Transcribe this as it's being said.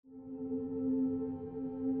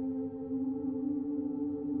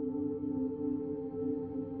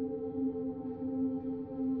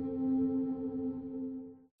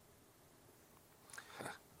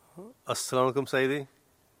Assalamu alaikum, Sayyidi.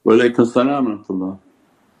 Wa alaikum salam wa rahmatullah.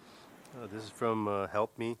 This is from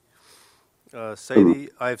Help Me. Sayyidi,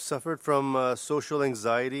 I've suffered from social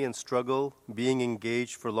anxiety and struggle being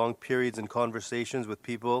engaged for long periods in conversations with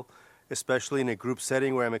people, especially in a group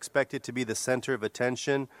setting where I'm expected to be the center of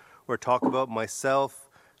attention or talk about myself,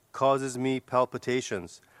 causes me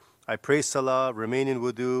palpitations. I pray salah, remain in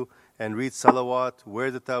wudu, and read salawat,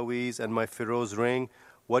 wear the taweez and my firoz ring.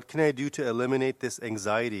 What can I do to eliminate this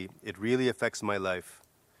anxiety? It really affects my life.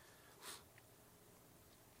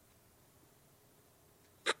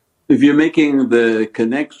 If you're making the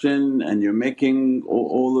connection and you're making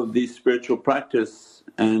all of these spiritual practice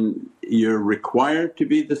and you're required to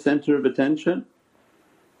be the center of attention,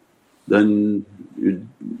 then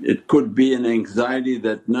it could be an anxiety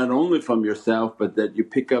that not only from yourself but that you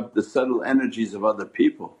pick up the subtle energies of other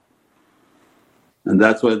people. And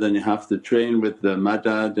that's why then you have to train with the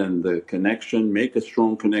madad and the connection, make a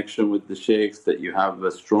strong connection with the shaykhs, that you have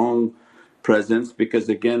a strong presence. Because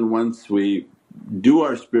again, once we do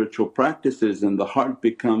our spiritual practices and the heart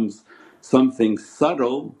becomes something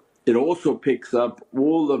subtle, it also picks up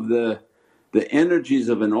all of the energies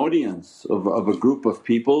of an audience, of a group of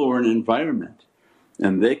people or an environment.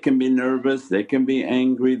 And they can be nervous, they can be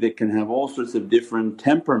angry, they can have all sorts of different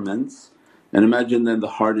temperaments, and imagine then the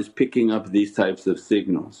heart is picking up these types of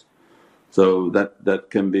signals. So that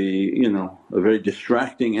can be a very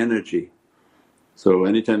distracting energy. So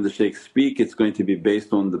anytime the shaykhs speak, it's going to be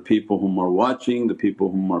based on the people whom are watching, the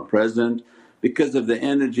people whom are present, because of the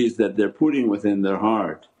energies that they're putting within their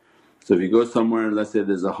heart. So if you go somewhere and let's say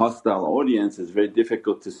there's a hostile audience, it's very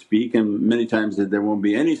difficult to speak, and many times there won't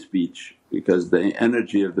be any speech because the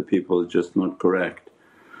energy of the people is just not correct.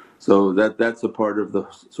 So that's a part of the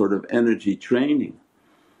sort of energy training.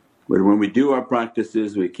 But when we do our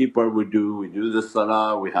practices, we keep our wudu, we do the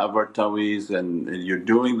salah, we have our taweez, and you're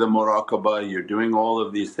doing the muraqabah, you're doing all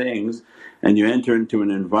of these things, and you enter into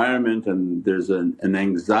an environment and there's an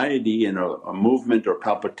anxiety and a movement or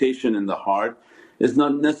palpitation in the heart, is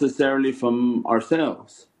not necessarily from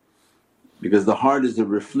ourselves, because the heart is a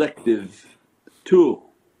reflective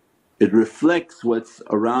tool. It reflects what's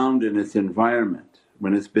around in its environment.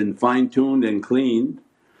 When it's been fine-tuned and cleaned,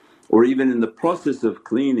 or even in the process of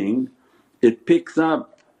cleaning, it picks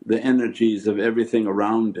up the energies of everything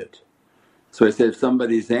around it. So I say if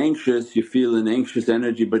somebody's anxious, you feel an anxious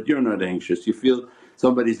energy but you're not anxious. You feel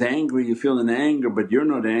somebody's angry, you feel an anger but you're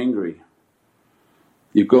not angry.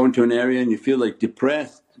 You go into an area and you feel like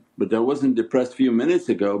depressed, but I wasn't depressed a few minutes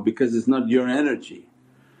ago because it's not your energy.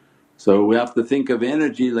 So we have to think of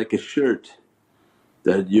energy like a shirt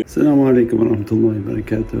that you… As-salamu alaykum wa rahmatullahi wa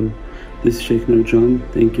barakatuh. This is Shaykh Nurjan.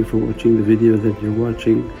 Thank you for watching the video that you're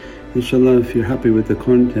watching. Inshallah, if you're happy with the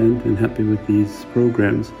content and happy with these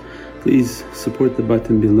programs, please support the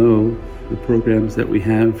button below, the programs that we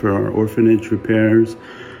have for our orphanage repairs,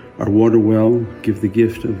 our water well, Give the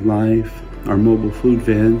Gift of Life, our mobile food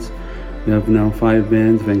vans. We have now 5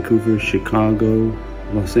 vans: Vancouver, Chicago,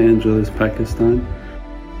 Los Angeles, Pakistan.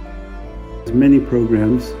 There's many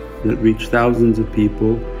programs that reach thousands of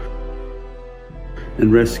people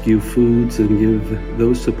and rescue foods and give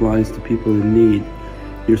those supplies to people in need.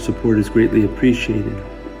 Your support is greatly appreciated.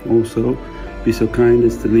 Also, be so kind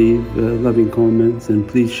as to leave loving comments, and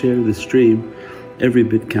please share the stream. Every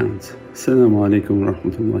bit counts. As-salamu alaykum wa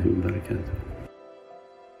rahmatullahi wa barakatuh.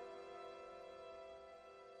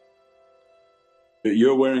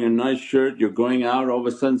 You're wearing a nice shirt, you're going out, all of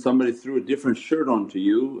a sudden somebody threw a different shirt onto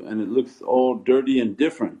you and it looks all dirty and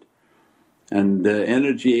different. And the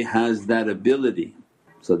energy has that ability.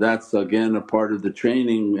 So that's again a part of the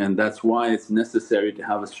training, and that's why it's necessary to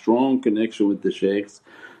have a strong connection with the shaykhs,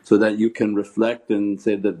 so that you can reflect and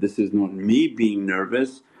say that this is not me being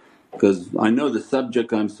nervous, because I know the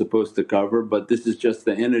subject I'm supposed to cover, but this is just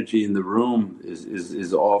the energy in the room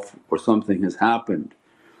is off or something has happened.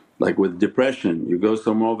 Like with depression, you go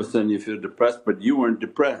somewhere, all of a sudden you feel depressed but you weren't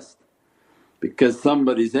depressed because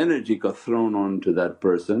somebody's energy got thrown onto that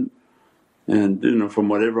person. And from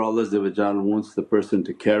whatever Allah wants the person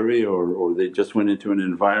to carry, or they just went into an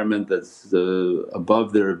environment that's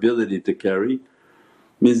above their ability to carry,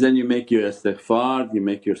 means then you make your istighfar, you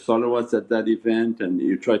make your salawats at that event, and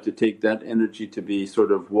you try to take that energy to be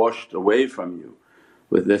sort of washed away from you.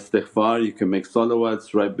 With istighfar you can make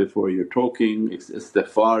salawats right before you're talking,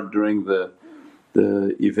 istighfar during the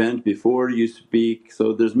event before you speak.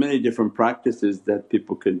 So there's many different practices that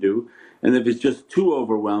people can do, and if it's just too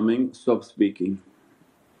overwhelming, stop speaking.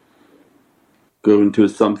 Go into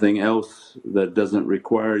something else that doesn't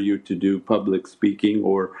require you to do public speaking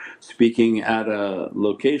or speaking at a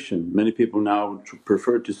location. Many people now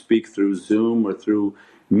prefer to speak through Zoom or through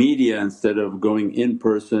media instead of going in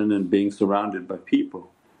person and being surrounded by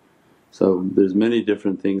people. So there's many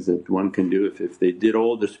different things that one can do if they did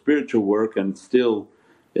all the spiritual work and still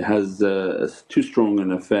it has too strong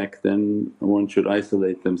an effect, then one should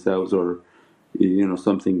isolate themselves or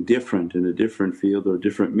something different in a different field or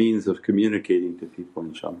different means of communicating to people,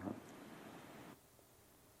 inshaAllah.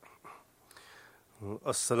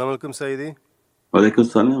 As-salamu alaykum Sayyidi. Walaikum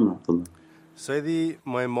salam wa rahmatullah. Sayyidi,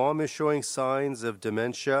 my mom is showing signs of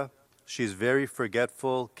dementia. She's very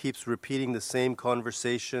forgetful, keeps repeating the same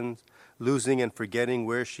conversations, losing and forgetting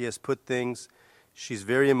where she has put things. She's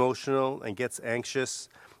very emotional and gets anxious.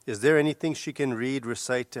 Is there anything she can read,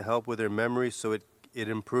 recite to help with her memory so it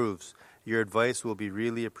improves? Your advice will be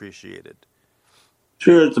really appreciated.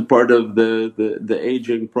 Sure, it's a part of the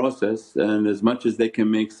aging process, and as much as they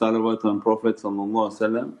can make salawat on Prophet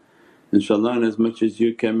inshaAllah, and as much as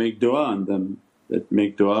you can make du'a on them, that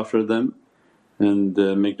make du'a for them and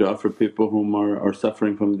make du'a for people whom are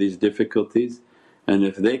suffering from these difficulties. And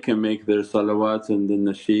if they can make their salawats and the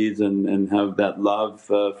nasheeds and have that love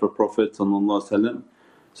for Prophet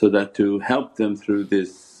so that to help them through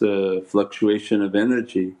this fluctuation of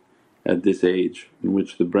energy at this age in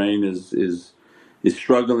which the brain is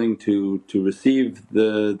struggling to receive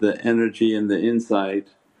the energy and the insight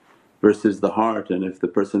versus the heart. And if the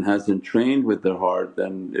person hasn't trained with their heart,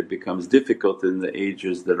 then it becomes difficult in the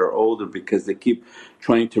ages that are older because they keep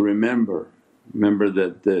trying to remember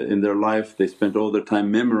that in their life they spent all their time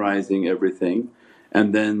memorizing everything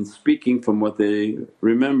and then speaking from what they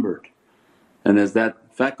remembered. And as that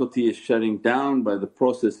faculty is shutting down by the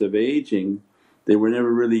process of aging, they were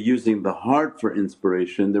never really using the heart for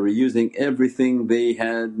inspiration, they were using everything they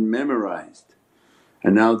had memorized.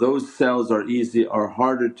 And now those cells are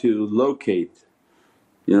harder to locate.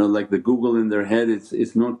 Like the Google in their head,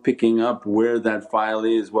 it's not picking up where that file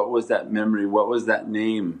is, what was that memory, what was that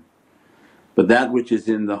name. But that which is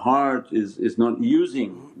in the heart is not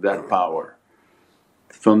using that power.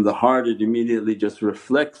 From the heart it immediately just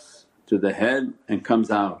reflects to the head and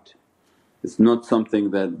comes out. It's not something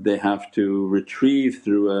that they have to retrieve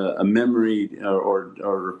through a memory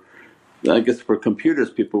or I guess for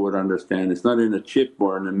computers people would understand, it's not in a chip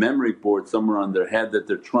or in a memory board somewhere on their head that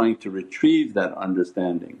they're trying to retrieve that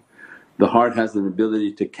understanding. The heart has an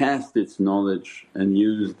ability to cast its knowledge and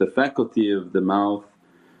use the faculty of the mouth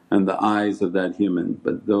and the eyes of that human.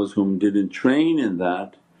 But those whom didn't train in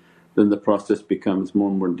that, then the process becomes more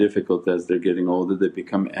and more difficult as they're getting older. They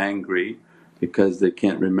become angry because they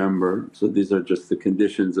can't remember. So these are just the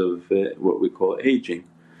conditions of what we call aging.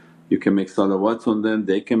 You can make salawats on them,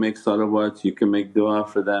 they can make salawats, you can make du'a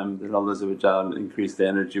for them that Allah increase the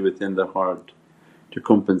energy within their heart to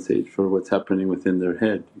compensate for what's happening within their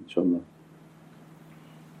head, inshaAllah.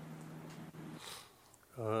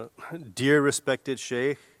 Dear respected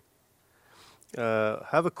Shaykh,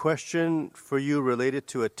 have a question for you related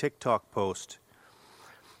to a TikTok post.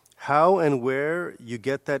 How and where you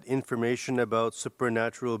get that information about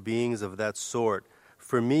supernatural beings of that sort?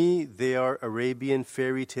 For me, they are Arabian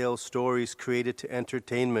fairy tale stories created to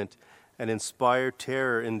entertainment and inspire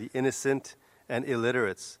terror in the innocent and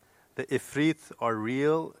illiterates. The ifrit are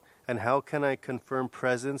real, and how can I confirm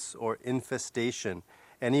presence or infestation?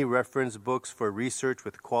 Any reference books for research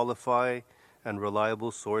with qualified and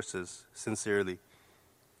reliable sources? Sincerely.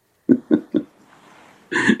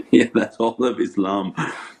 Yeah, that's all of Islam.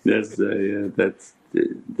 I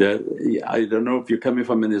don't know if you're coming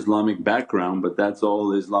from an Islamic background, but that's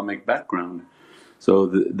all Islamic background. So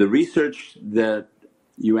the research that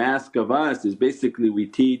you ask of us is basically we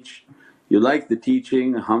teach. You like the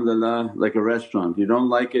teaching, alhamdulillah, like a restaurant. You don't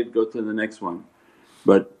like it, go to the next one.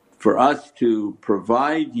 But for us to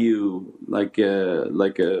provide you like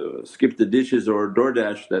a skip the dishes or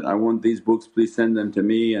DoorDash that, I want these books, please send them to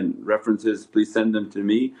me, and references, please send them to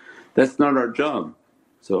me, that's not our job.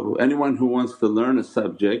 So anyone who wants to learn a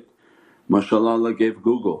subject, mashaAllah, Allah gave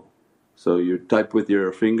Google. So you type with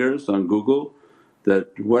your fingers on Google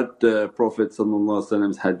that what Prophet's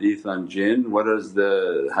hadith on jinn, what is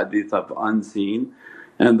the hadith of unseen,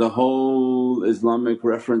 and the whole Islamic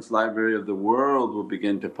reference library of the world will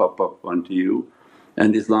begin to pop up onto you.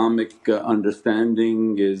 And Islamic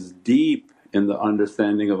understanding is deep in the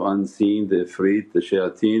understanding of unseen, the ifrit, the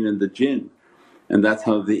shayateen and the jinn. And that's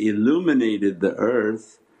how they illuminated the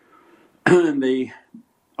earth and they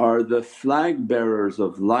are the flag bearers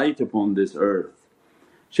of light upon this earth.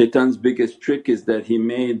 Shaitan's biggest trick is that he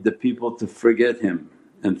made the people to forget him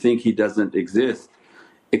and think he doesn't exist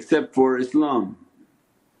except for Islam.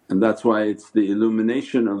 And that's why it's the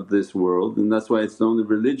illumination of this world, and that's why it's the only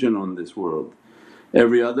religion on this world.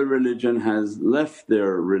 Every other religion has left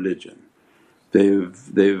their religion.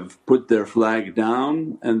 They've put their flag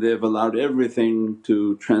down and they've allowed everything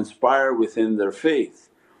to transpire within their faith.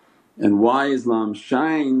 And why Islam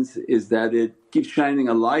shines is that it keeps shining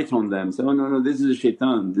a light on them, say, oh no, this is a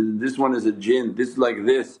shaitan, this one is a jinn, this is like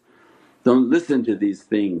this. Don't listen to these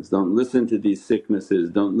things, don't listen to these sicknesses,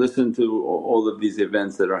 don't listen to all of these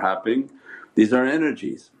events that are happening. These are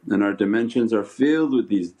energies and our dimensions are filled with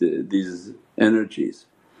these energies.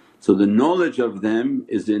 So the knowledge of them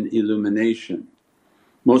is in illumination.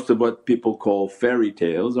 Most of what people call fairy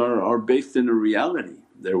tales are based in a reality.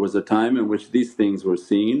 There was a time in which these things were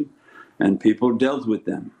seen and people dealt with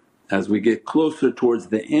them. As we get closer towards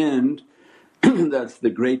the end that's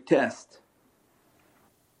the great test.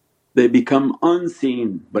 They become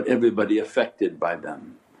unseen but everybody affected by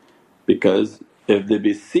them, because if they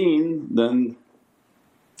be seen then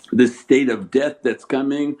this state of death that's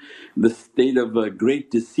coming, the state of a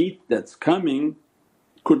great deceit that's coming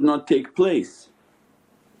could not take place.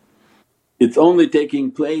 It's only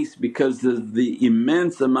taking place because of the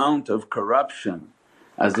immense amount of corruption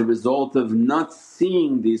as a result of not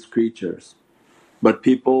seeing these creatures but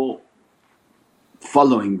people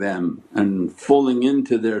following them and falling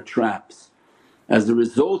into their traps. As a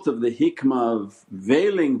result of the hikmah of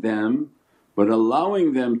veiling them but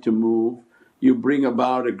allowing them to move, you bring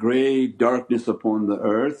about a great darkness upon the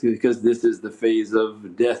earth, because this is the phase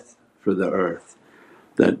of death for the earth,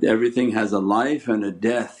 that everything has a life and a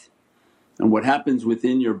death. And what happens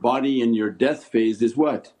within your body in your death phase is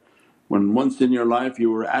what? When once in your life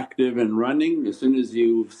you were active and running, as soon as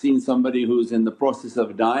you've seen somebody who's in the process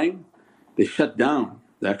of dying, they shut down,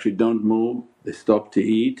 they actually don't move, they stop to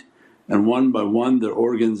eat, and one by one their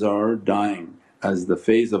organs are dying as the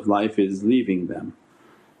phase of life is leaving them.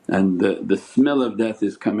 And the smell of death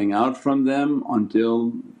is coming out from them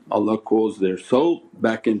until Allah calls their soul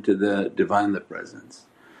back into the Divinely Presence.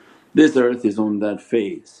 This earth is on that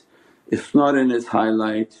phase. It's not in its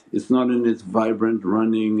highlight, it's not in its vibrant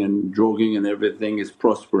running and jogging and everything is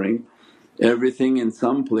prospering. Everything in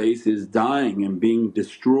some place is dying and being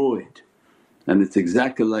destroyed, and it's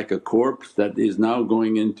exactly like a corpse that is now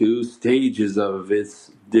going into stages of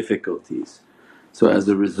its difficulties. So as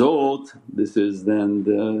a result this is then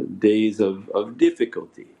the days of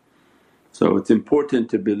difficulty. So it's important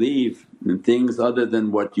to believe in things other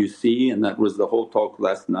than what you see, and that was the whole talk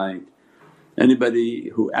last night. Anybody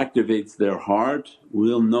who activates their heart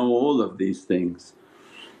will know all of these things.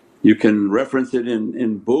 You can reference it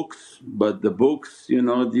in books, but the books you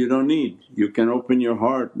don't need. You can open your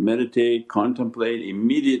heart, meditate, contemplate,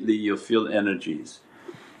 immediately you'll feel energies.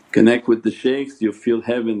 Connect with the shaykhs, you'll feel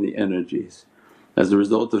heavenly energies. As a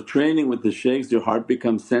result of training with the shaykhs your heart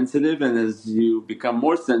becomes sensitive, and as you become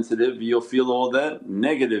more sensitive you'll feel all the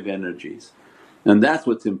negative energies. And that's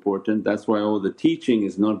what's important, that's why all the teaching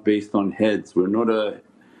is not based on heads. We're not a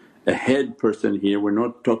head person here, we're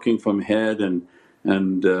not talking from head and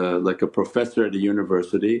like a professor at a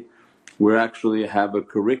university. We actually have a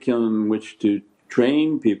curriculum in which to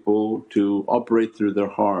train people to operate through their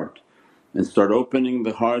heart and start opening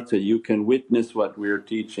the heart so you can witness what we're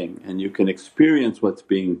teaching and you can experience what's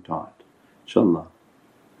being taught, inshaAllah.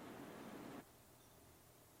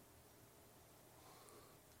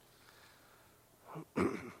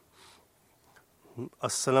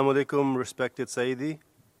 As-salamu alaykum, respected Sayyidi.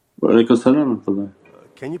 Wa alaykum as-salam wa rahmatullah.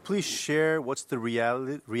 Can you please share what's the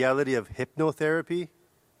reality of hypnotherapy?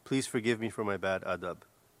 Please forgive me for my bad adab.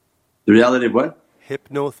 The reality of what?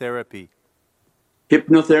 Hypnotherapy.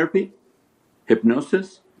 Hypnotherapy?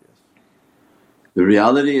 Hypnosis? The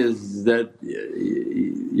reality is that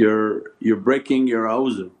you're breaking your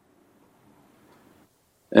awzu.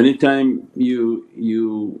 Anytime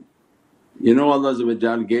you know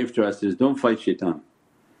Allah gave to us is don't fight shaitan.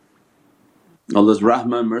 Allah's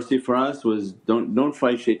rahmah and mercy for us was don't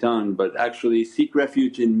fight shaitan but actually seek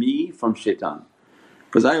refuge in me from shaitan,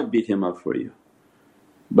 because I will beat him up for you.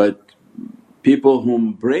 But people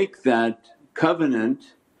whom break that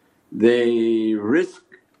covenant they risk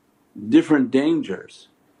different dangers.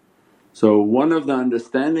 So one of the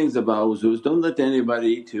understandings of awzu is don't let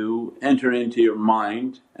anybody to enter into your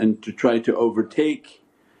mind and to try to overtake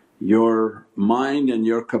your mind and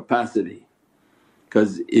your capacity,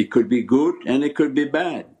 because it could be good and it could be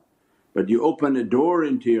bad. But you open a door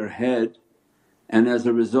into your head and as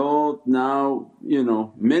a result now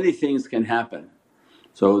many things can happen.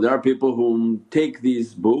 So there are people whom take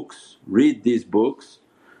these books, read these books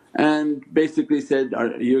and basically said,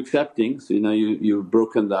 are you accepting? So you've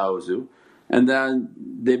broken the awzu, and then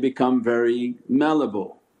they become very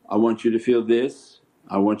malleable. I want you to feel this,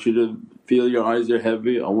 I want you to feel your eyes are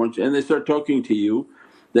heavy, I want you… and they start talking to you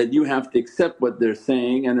that you have to accept what they're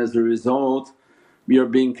saying, and as a result you're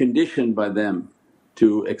being conditioned by them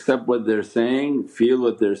to accept what they're saying, feel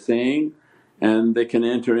what they're saying, and they can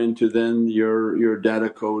enter into then your data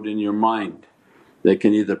code in your mind. They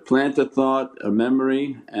can either plant a thought, a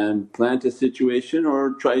memory and plant a situation,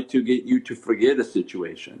 or try to get you to forget a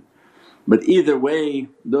situation. But either way,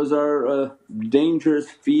 those are a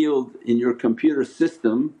dangerous field in your computer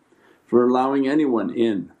system for allowing anyone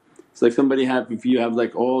in. It's like somebody if you have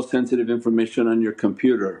like all sensitive information on your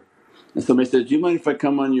computer and somebody says, do you mind if I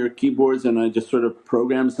come on your keyboards and I just sort of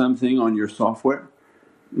program something on your software?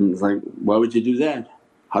 And it's like, why would you do that?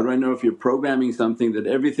 How do I know if you're programming something that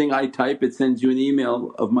everything I type it sends you an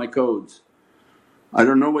email of my codes? I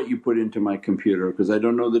don't know what you put into my computer because I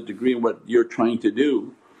don't know the degree of what you're trying to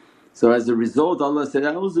do. So as a result Allah said,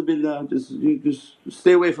 "A'udhu billah, just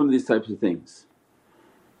stay away from these types of things."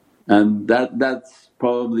 And that's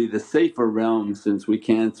probably the safer realm, since we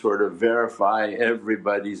can't sort of verify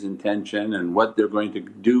everybody's intention and what they're going to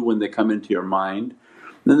do when they come into your mind.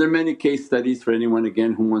 Then there are many case studies for anyone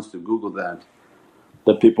again who wants to Google that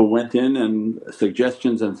people went in and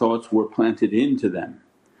suggestions and thoughts were planted into them,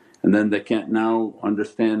 and then they can't now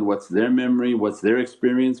understand what's their memory, what's their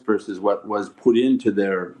experience versus what was put into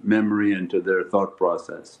their memory, into their thought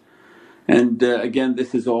process. And again,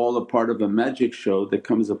 this is all a part of a magic show that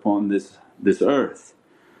comes upon this earth.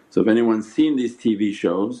 So if anyone's seen these TV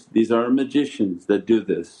shows, these are magicians that do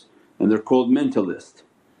this and they're called mentalists.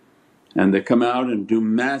 And they come out and do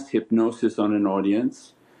mass hypnosis on an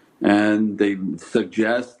audience, and they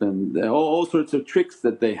suggest and all sorts of tricks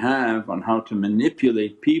that they have on how to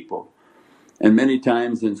manipulate people. And many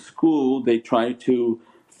times in school they try to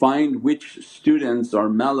find which students are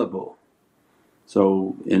malleable.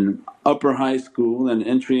 So in upper high school and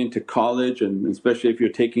entry into college, and especially if you're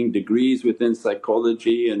taking degrees within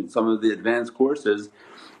psychology and some of the advanced courses,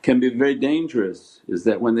 can be very dangerous, is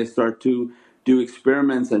that when they start to do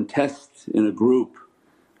experiments and tests in a group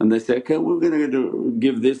and they say, okay, we're going to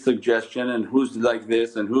give this suggestion and who's like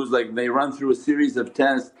this and who's like… they run through a series of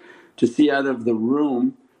tests to see out of the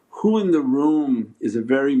room who in the room is a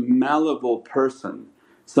very malleable person,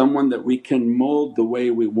 someone that we can mold the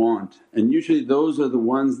way we want. And usually those are the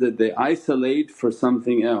ones that they isolate for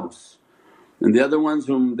something else. And the other ones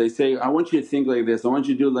whom they say, I want you to think like this, I want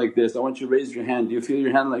you to do like this, I want you to raise your hand, do you feel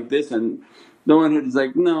your hand like this? And the one who's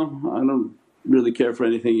like, no, I don't really care for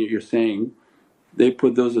anything that you're saying, they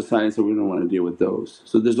put those aside and say, we don't want to deal with those.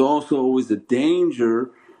 So there's also always a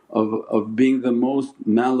danger of being the most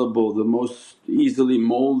malleable, the most easily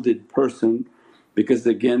molded person, because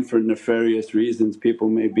again for nefarious reasons people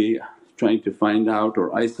may be trying to find out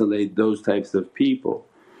or isolate those types of people.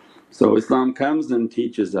 So Islam comes and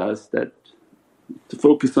teaches us that to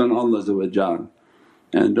focus on Allah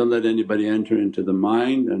and don't let anybody enter into the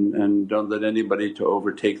mind, and don't let anybody to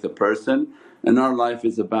overtake the person. And our life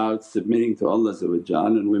is about submitting to Allah,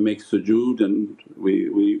 and we make sujood and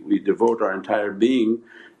we devote our entire being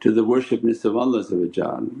to the worshipness of Allah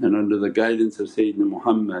and under the guidance of Sayyidina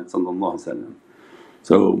Muhammad.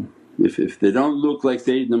 So if they don't look like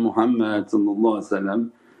Sayyidina Muhammad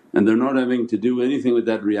and they're not having to do anything with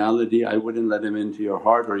that reality, I wouldn't let him into your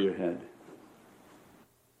heart or your head.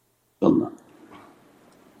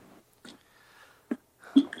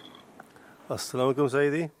 As-salamu alaykum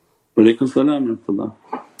Sayyidi. Walaikum salam wa rahmatullah.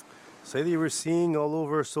 Sayyidi, we're seeing all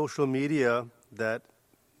over social media that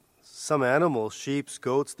some animals, sheep,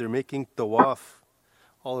 goats, they're making tawaf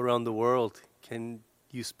all around the world. Can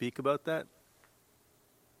you speak about that?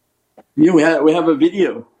 Yeah, we have a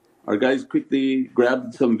video. Our guys quickly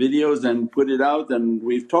grabbed some videos and put it out, and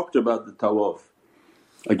we've talked about the tawaf.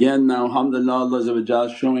 Again now alhamdulillah Allah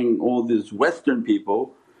showing all these Western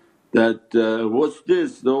people that, what's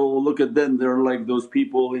this? Oh look at them, they're like those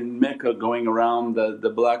people in Mecca going around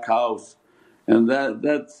the black house. And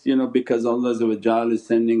that's because Allah is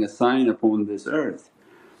sending a sign upon this earth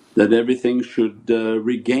that everything should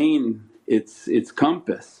regain its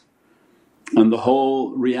compass. And the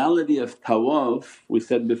whole reality of tawaf, we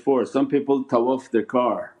said before, some people tawaf their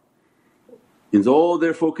car, means all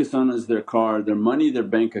they're focused on is their car, their money, their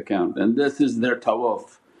bank account, and this is their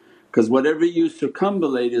tawaf. Because whatever you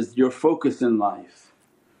circumambulate is your focus in life,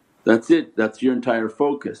 that's it, that's your entire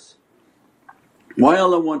focus. Why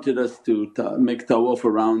Allah wanted us to make tawaf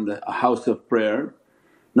around a house of prayer?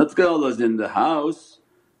 Not because Allah's in the house,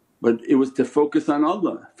 but it was to focus on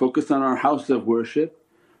Allah, focus on our house of worship,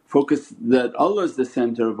 focus that Allah is the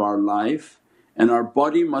center of our life and our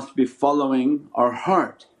body must be following our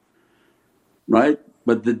heart, right?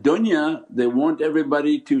 But the dunya, they want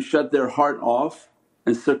everybody to shut their heart off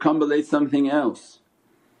and circumambulate something else.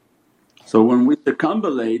 So when we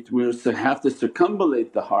circumambulate, we have to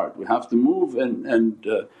circumambulate the heart, we have to move and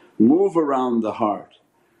move around the heart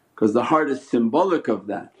because the heart is symbolic of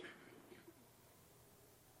that.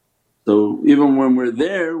 So even when we're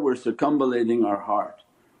there we're circumambulating our heart.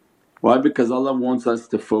 Why? Because Allah wants us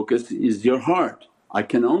to focus is your heart. I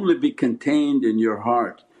can only be contained in your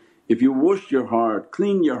heart. If you wash your heart,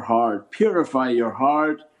 clean your heart, purify your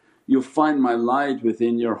heart, you'll find my light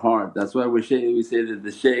within your heart. That's why we say that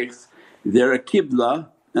the shaykhs, they're a qibla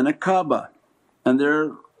and a Kaaba and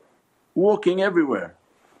they're walking everywhere.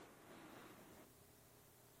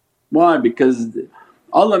 Why? Because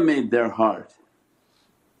Allah made their heart,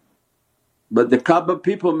 but the Kaaba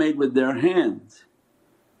people made with their hands.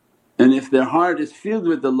 And if their heart is filled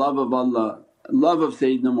with the love of Allah, love of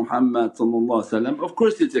Sayyidina Muhammad, of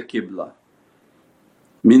course it's a qibla.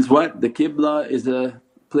 Means what? The qibla is a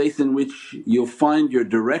place in which you'll find your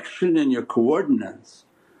direction and your coordinates,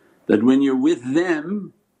 that when you're with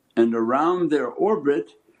them and around their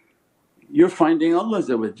orbit you're finding Allah,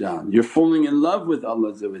 you're falling in love with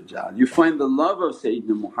Allah, you find the love of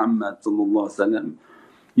Sayyidina Muhammad.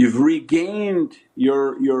 You've regained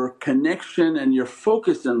your connection and your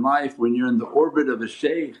focus in life when you're in the orbit of a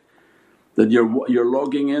shaykh, that you're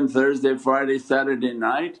logging in Thursday, Friday, Saturday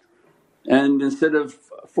night, and instead of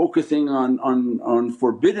focusing on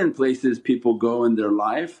forbidden places people go in their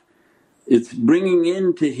life, it's bringing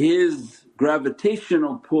into his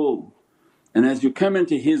gravitational pull. And as you come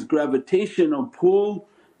into his gravitational pull,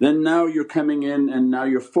 then now you're coming in and now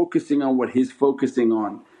you're focusing on what he's focusing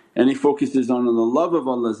on, and he focuses on the love of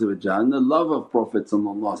Allah and the love of Prophet.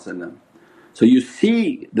 So you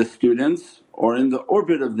see the students are in the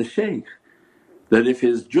orbit of the shaykh, that if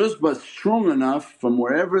his juzbah strong enough from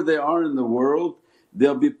wherever they are in the world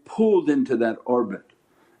they'll be pulled into that orbit,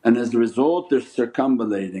 and as a result they're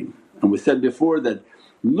circumambulating. And we said before that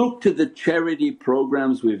look to the charity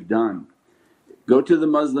programs we've done. Go to the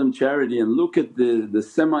Muslim charity and look at the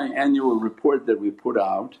semi-annual report that we put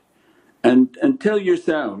out and tell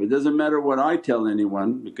yourself, it doesn't matter what I tell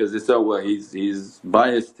anyone because it's oh well he's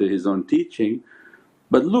biased to his own teaching,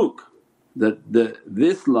 but look that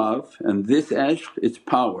this love and this ishq, its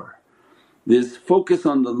power, this focus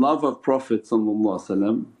on the love of Prophet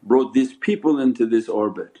brought these people into this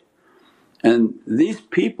orbit. And these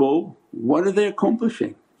people, what are they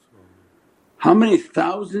accomplishing? How many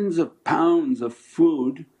thousands of pounds of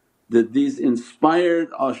food did these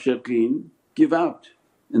inspired ashiqeen give out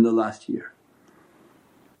in the last year?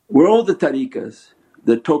 Where all the tariqas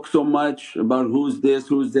that talk so much about who's this,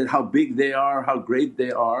 who's that, how big they are, how great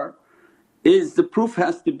they are, is the proof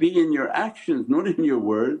has to be in your actions, not in your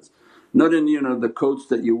words, not in the coats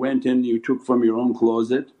that you went in you took from your own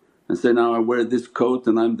closet and say, now I wear this coat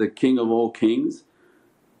and I'm the king of all kings.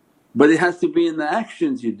 But it has to be in the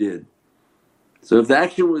actions you did. So if the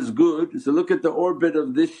action was good, so look at the orbit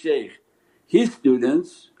of this shaykh, his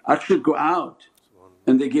students actually go out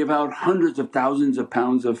and they gave out hundreds of thousands of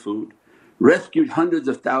pounds of food, rescued hundreds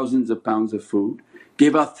of thousands of pounds of food,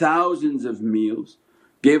 gave out thousands of meals,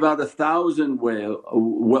 gave out 1,000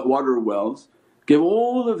 water wells, gave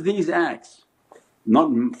all of these acts,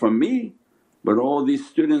 not from me but all these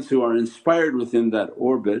students who are inspired within that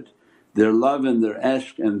orbit, their love and their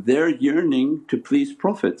ishq and their yearning to please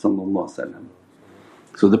Prophet. So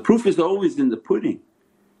the proof is always in the pudding,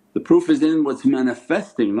 the proof is in what's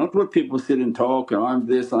manifesting, not what people sit and talk, oh, I'm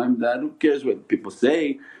this, I'm that, who cares what people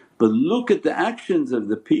say. But look at the actions of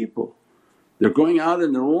the people, they're going out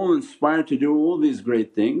and they're all inspired to do all these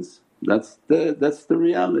great things, that's the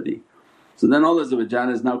reality. So then Allah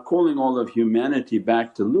is now calling all of humanity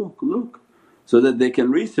back to look, so that they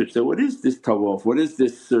can research, say, what is this tawaf, what is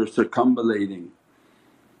this circumambulating?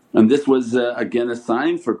 And this was again a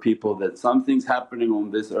sign for people that something's happening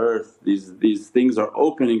on this earth, these things are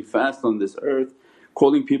opening fast on this earth,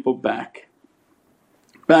 calling people back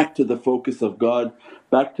to the focus of God,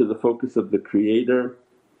 back to the focus of the Creator.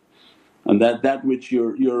 And that which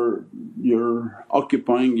you're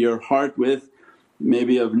occupying your heart with may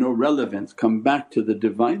be of no relevance, come back to the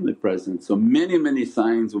Divinely Present. So many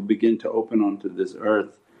signs will begin to open onto this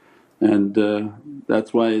earth. And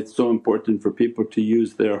that's why it's so important for people to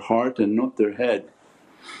use their heart and not their head,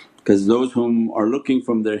 because those whom are looking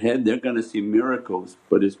from their head they're going to see miracles,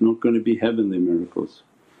 but it's not going to be heavenly miracles.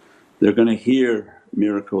 They're going to hear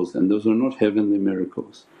miracles and those are not heavenly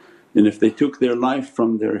miracles. And if they took their life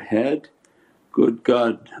from their head, good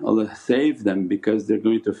God, Allah save them, because they're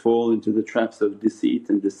going to fall into the traps of deceit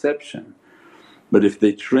and deception. But if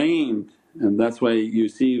they trained, and that's why you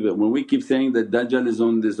see that when we keep saying that Dajjal is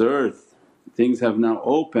on this earth, things have now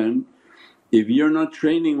opened, If you're not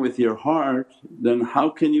training with your heart, then how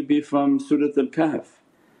can you be from Surat al-Kahf?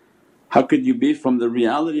 How could you be from the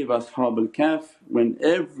reality of Ashab al-Kahf when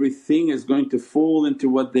everything is going to fall into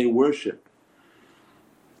what they worship?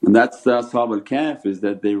 And that's the Ashab al-Kahf, is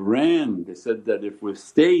that they ran, they said that if we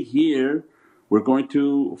stay here we're going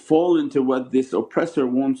to fall into what this oppressor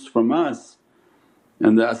wants from us.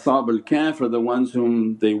 And the Ashab al-Kahf are the ones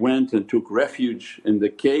whom they went and took refuge in the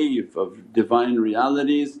cave of divine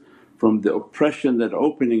realities from the oppression that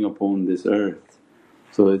opening upon this earth.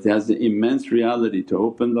 So it has an immense reality to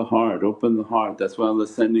open the heart, open the heart. That's why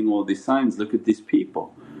Allah's sending all these signs. Look at these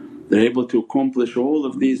people, they're able to accomplish all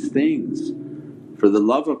of these things for the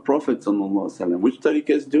love of Prophet. Which tariqah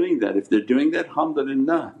is doing that? If they're doing that,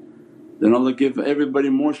 alhamdulillah, then Allah give everybody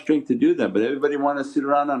more strength to do that. But everybody want to sit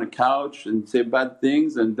around on a couch and say bad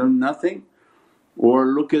things and do nothing. Or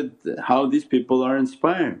look at how these people are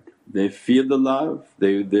inspired, they feel the love,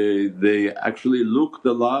 they actually look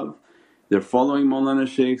the love. They're following Mawlana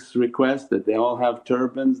Shaykh's request that they all have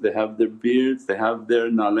turbans, they have their beards, they have their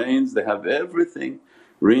nalains, they have everything,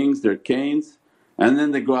 rings, their canes. And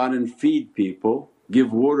then they go out and feed people,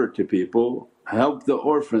 give water to people, help the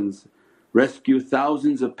orphans, rescue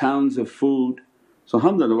thousands of pounds of food. So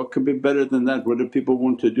alhamdulillah, what could be better than that? What do people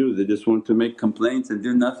want to do? They just want to make complaints and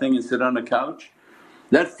do nothing and sit on a couch?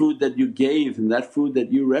 That food that you gave and that food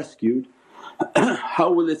that you rescued,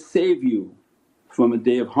 how will it save you from a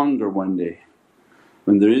day of hunger one day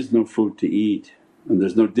when there is no food to eat and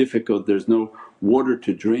there's no difficult, there's no water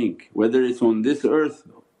to drink. Whether it's on this earth,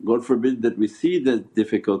 God forbid that we see the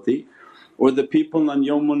difficulty, or the people on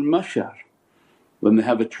Yawmul Mashar when they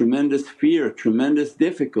have a tremendous fear, tremendous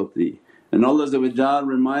difficulty. And Allah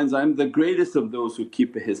reminds, I'm the greatest of those who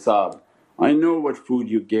keep a hisab. I know what food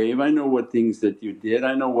you gave, I know what things that you did,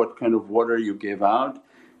 I know what kind of water you gave out.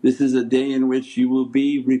 This is a day in which you will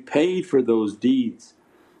be repaid for those deeds.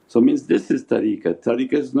 So it means this is tariqah.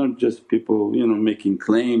 Tariqah is not just people making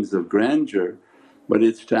claims of grandeur, but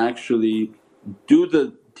it's to actually do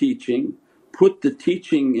the teaching, put the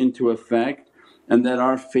teaching into effect, and that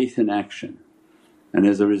our faith in action. And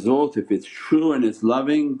as a result, if it's true and it's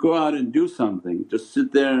loving, go out and do something. Just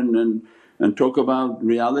sit there and talk about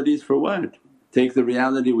realities for what? Take the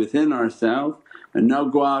reality within ourselves and now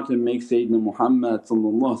go out and make Sayyidina Muhammad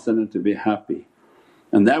to be happy.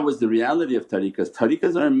 And that was the reality of tariqahs.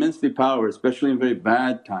 Tariqahs are immensely powerful, especially in very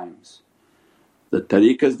bad times. The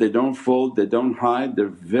tariqahs, they don't fold, they don't hide, they're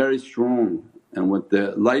very strong, and what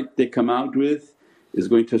the light they come out with is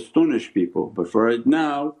going to astonish people. But for right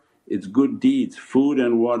now it's good deeds, food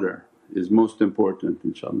and water is most important,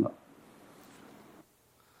 inshaAllah.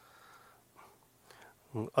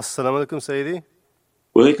 As-salamu alaykum Sayyidi.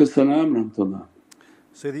 Wa alaykum as-salam rahmatullah.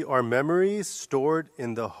 Sayyidi, are memories stored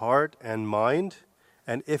in the heart and mind?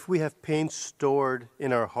 And if we have pain stored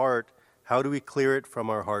in our heart, how do we clear it from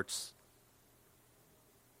our hearts?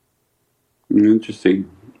 Interesting.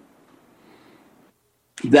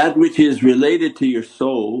 That which is related to your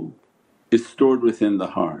soul is stored within the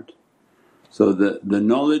heart. So the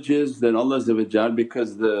knowledge is that Allah,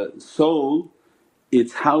 because the soul,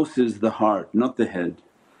 its house is the heart, not the head.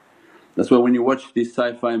 That's why when you watch these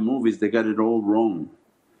sci-fi movies they got it all wrong,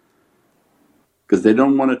 because they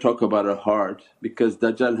don't want to talk about a heart, because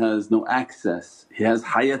Dajjal has no access, he has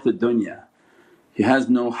hayat ad-dunya, he has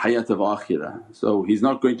no hayat of akhirah. So he's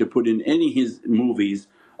not going to put in any his movies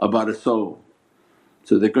about a soul.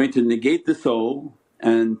 So they're going to negate the soul,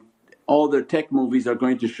 and all their tech movies are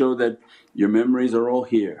going to show that your memories are all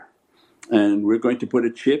here, and we're going to put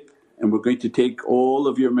a chip and we're going to take all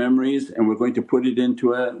of your memories and we're going to put it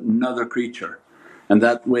into another creature, and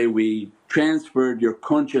that way we transferred your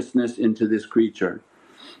consciousness into this creature.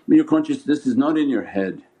 Your consciousness is not in your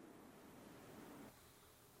head.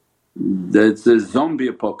 That's a zombie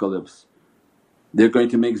apocalypse. They're going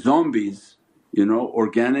to make zombies,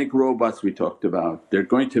 organic robots we talked about. They're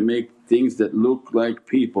going to make things that look like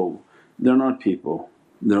people. They're not people,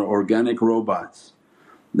 they're organic robots.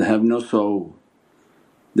 They have no soul.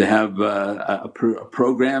 They have a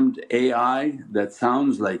programmed AI that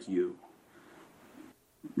sounds like you,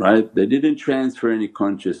 right? They didn't transfer any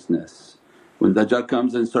consciousness. When Dajjal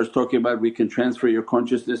comes and starts talking about, we can transfer your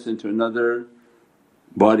consciousness into another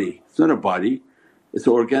body. It's not a body, it's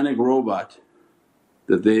an organic robot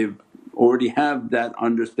that they already have that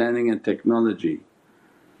understanding and technology.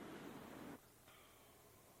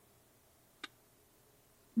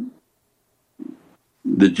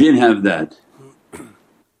 The jinn have that.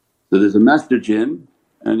 So there's a master jinn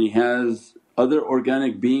and he has other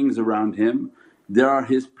organic beings around him, they are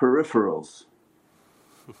his peripherals,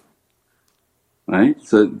 right?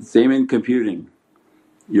 So same in computing.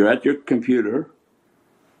 You're at your computer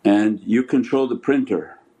and you control the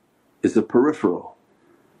printer. It's a peripheral.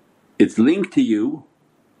 It's linked to you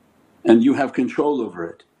and you have control over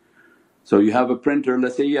it. So you have a printer,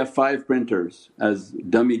 let's say you have 5 printers as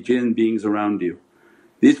dummy jinn beings around you.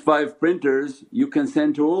 These 5 printers you can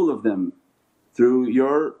send to all of them through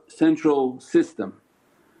your central system.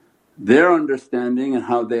 Their understanding and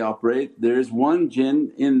how they operate, there is one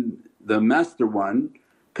jinn in the master one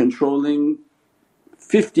controlling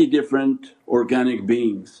 50 different organic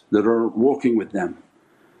beings that are walking with them.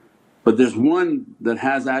 But there's one that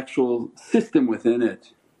has actual system within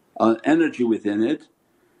it, energy within it,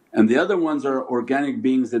 and the other ones are organic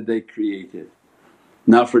beings that they created.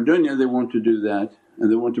 Now for dunya they want to do that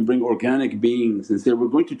and they want to bring organic beings and say, we're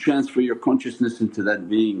going to transfer your consciousness into that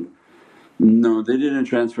being. No, they didn't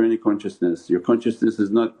transfer any consciousness. Your consciousness does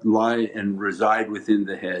not lie and reside within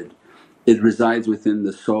the head. It resides within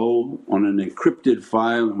the soul on an encrypted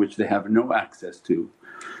file in which they have no access to.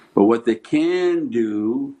 But what they can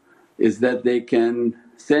do is that they can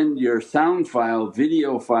send your sound file,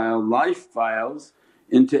 video file, life files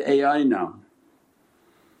into AI now.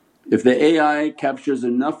 If the AI captures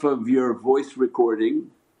enough of your voice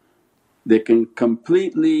recording, they can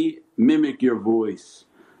completely mimic your voice.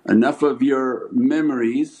 Enough of your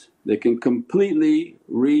memories, they can completely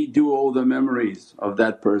redo all the memories of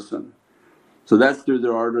that person. So that's through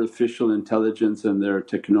their artificial intelligence and their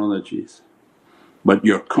technologies. But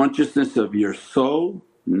your consciousness of your soul,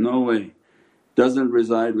 no way, doesn't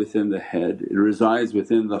reside within the head, it resides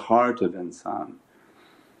within the heart of insan.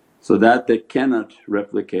 So that they cannot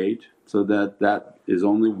replicate, so that is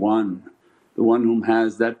only one. The one whom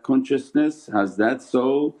has that consciousness, has that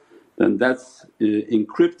soul, then that's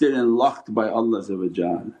encrypted and locked by Allah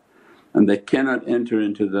and they cannot enter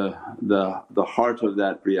into the heart of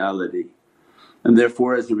that reality. And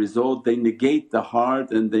therefore as a result they negate the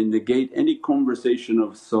heart and they negate any conversation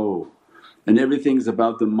of soul, and everything's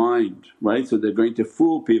about the mind, right? So they're going to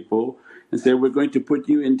fool people and say, we're going to put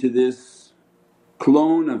you into this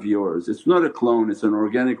clone of yours. It's not a clone, it's an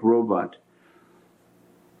organic robot.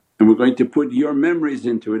 And we're going to put your memories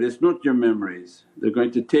into it, it's not your memories. They're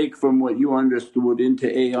going to take from what you understood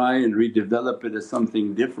into AI and redevelop it as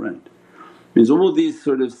something different. Means all these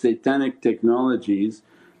sort of satanic technologies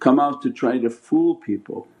come out to try to fool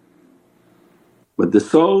people. But the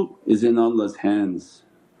soul is in Allah's hands,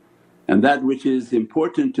 and that which is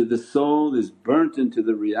important to the soul is burnt into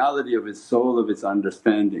the reality of its soul, of its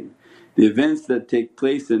understanding. The events that take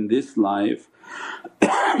place in this life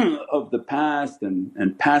of the past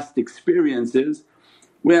and past experiences,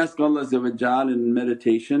 we ask Allah in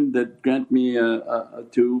meditation that grant me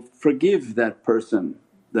to forgive that person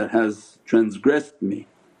that has transgressed me.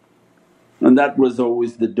 And that was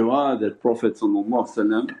always the du'a that Prophet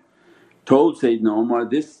told Sayyidina Umar,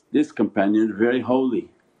 this companion very holy.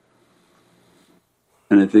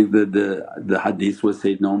 And I think that the hadith was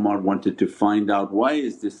Sayyidina Umar wanted to find out why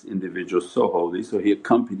is this individual so holy, so he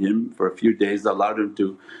accompanied him for a few days, allowed him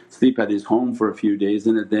to sleep at his home for a few days,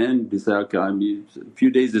 and at the end he said, okay, a few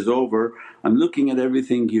days is over, I'm looking at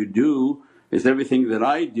everything you do, it's everything that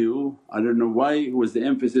I do, I don't know why was the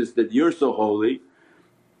emphasis that you're so holy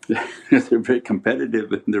because they're very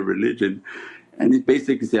competitive in their religion. And he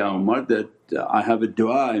basically said, Umar, that I have a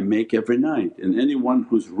du'a I make every night, and anyone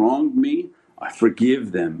who's wronged me I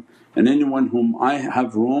forgive them, and anyone whom I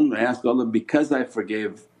have wronged I ask Allah, because I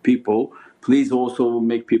forgave people please also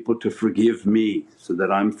make people to forgive me so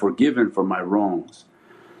that I'm forgiven for my wrongs.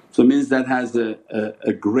 So it means that has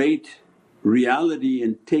a great reality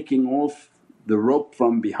in taking off the rope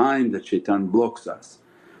from behind that shaitan blocks us.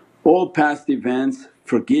 All past events,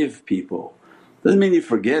 forgive people, doesn't mean you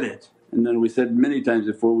forget it. And then we said many times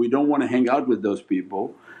before, we don't want to hang out with those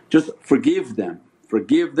people, just forgive them.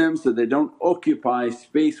 Forgive them so they don't occupy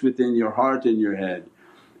space within your heart and your head.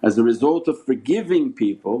 As a result of forgiving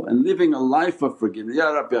people and living a life of forgiveness, Ya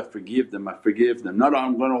Rabbi I forgive them, I forgive them. Not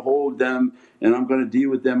I'm going to hold them and I'm going to deal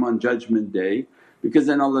with them on Judgment Day, because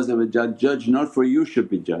then Allah judge not for you should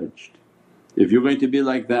be judged. If you're going to be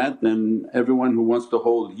like that, then everyone who wants to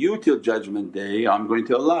hold you till Judgment Day I'm going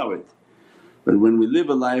to allow it. But when we live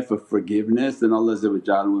a life of forgiveness, then Allah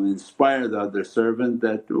will inspire the other servant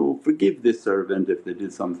that, oh forgive this servant if they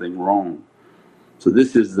did something wrong. So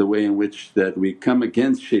this is the way in which that we come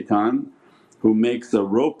against shaitan who makes a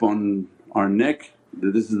rope on our neck.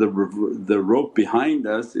 This is the rope behind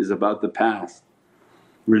us is about the past.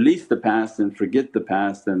 Release the past and forget the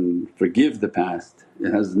past and forgive the past.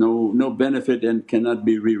 It has no benefit and cannot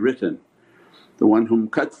be rewritten. The one whom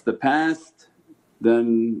cuts the past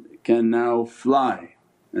then can now fly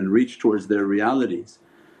and reach towards their realities.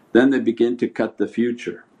 Then they begin to cut the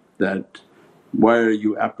future, that why are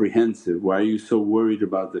you apprehensive, why are you so worried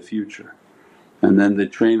about the future? And then they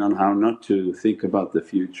train on how not to think about the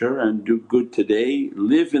future and do good today,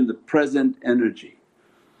 live in the present energy.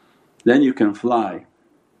 Then you can fly.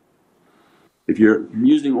 If you're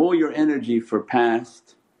using all your energy for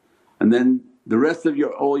past and then the rest of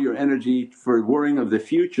all your energy for worrying of the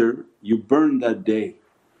future, you burn that day.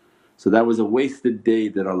 So that was a wasted day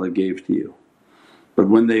that Allah gave to you. But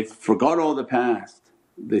when they forgot all the past,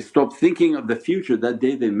 they stopped thinking of the future, that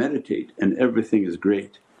day they meditate and everything is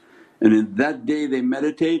great. And in that day they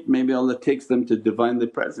meditate, maybe Allah takes them to Divinely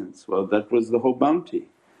Presence. Well, that was the whole bounty.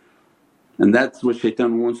 And that's what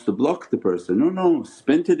shaitan wants to block the person. No,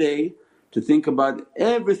 spend today to think about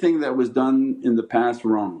everything that was done in the past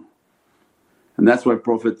wrong. And that's why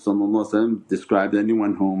Prophet described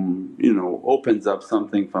anyone whom opens up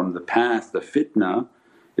something from the past, the fitna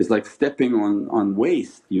is like stepping on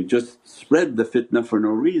waste. You just spread the fitna for no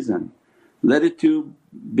reason. Let it to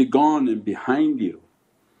be gone and behind you.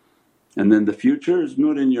 And then the future is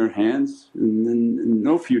not in your hands and then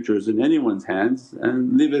no future is in anyone's hands,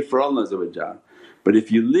 and leave it for Allah. But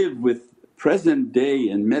if you live with present day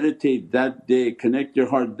and meditate that day, connect your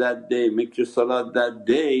heart that day, make your salat that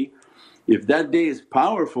day, if that day is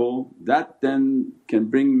powerful, that then can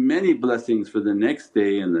bring many blessings for the next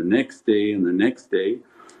day and the next day and the next day.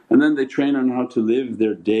 And then they train on how to live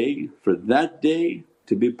their day for that day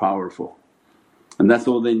to be powerful. And that's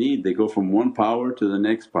all they need, they go from one power to the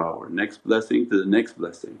next power, next blessing to the next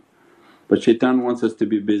blessing. But shaitan wants us to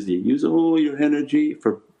be busy, use all your energy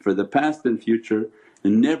for the past and future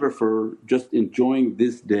and never for just enjoying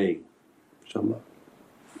this day, inshaAllah.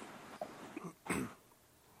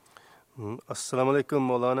 As-salamu alaykum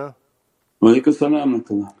Mawlana. Wa alaykum as-salam wa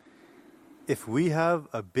rahmatullah. If we have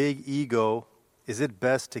a big ego, is it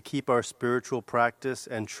best to keep our spiritual practice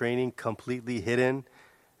and training completely hidden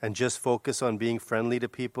and just focus on being friendly to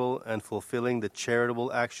people and fulfilling the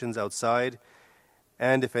charitable actions outside?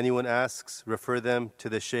 And if anyone asks, refer them to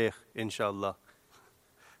the shaykh, inshaAllah.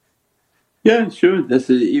 Yeah, sure.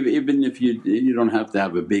 Even if you don't have to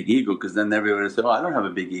have a big ego, because then everyone will say, oh I don't have a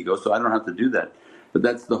big ego so I don't have to do that. But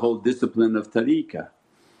that's the whole discipline of tariqah,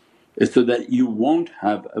 is so that you won't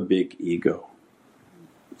have a big ego.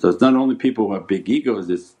 So it's not only people who have big egos,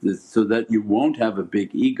 it's so that you won't have a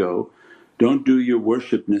big ego. Don't do your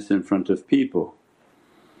worshipness in front of people.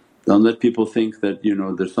 Don't let people think that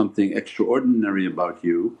there's something extraordinary about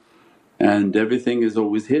you and everything is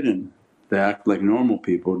always hidden. They act like normal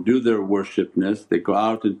people, do their worshipness, they go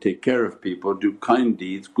out and take care of people, do kind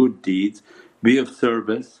deeds, good deeds, be of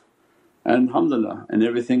service, and alhamdulillah, and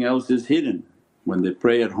everything else is hidden. When they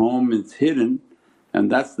pray at home it's hidden, and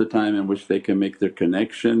that's the time in which they can make their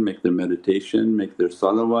connection, make their meditation, make their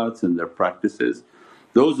salawats and their practices.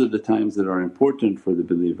 Those are the times that are important for the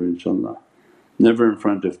believer, inshaAllah, never in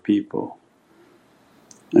front of people.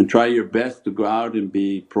 And try your best to go out and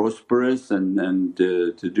be prosperous and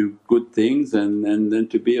to do good things and then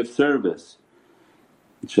to be of service,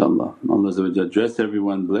 inshaAllah. Allah dress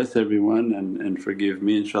everyone, bless everyone and forgive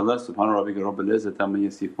me, inshaAllah. Subhana rabbika rabbil izzati amma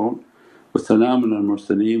yasifoon wa salaamun al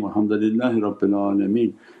mursaleen walhamdulillahi rabbil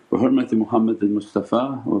alameen bi hurmati Muhammad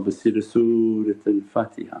al-Mustafa wa basiri Surat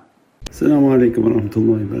al-Fatiha. As-salamu alaykum wa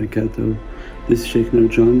rahmatullahi wa barakatuh. This is Shaykh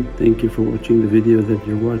Nurjan. Thank you for watching the video that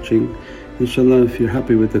you're watching. Inshallah, if you're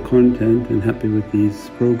happy with the content and happy with these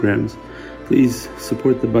programs, please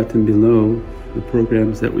support the button below, the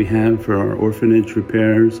programs that we have for our orphanage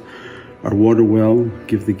repairs, our water well,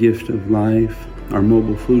 Give the Gift of Life, our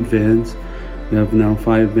mobile food vans. We have now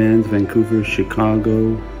 5 vans, Vancouver,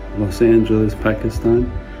 Chicago, Los Angeles,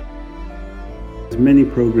 Pakistan. There's many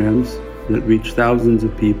programs that reach thousands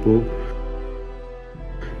of people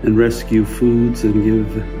and rescue foods and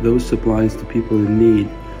give those supplies to people in need.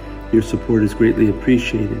 Your support is greatly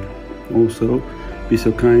appreciated. Also, be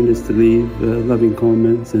so kind as to leave loving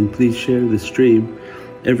comments and please share the stream.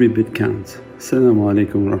 Every bit counts. As-salamu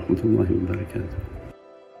alaykum wa rahmatullahi wa barakatuh.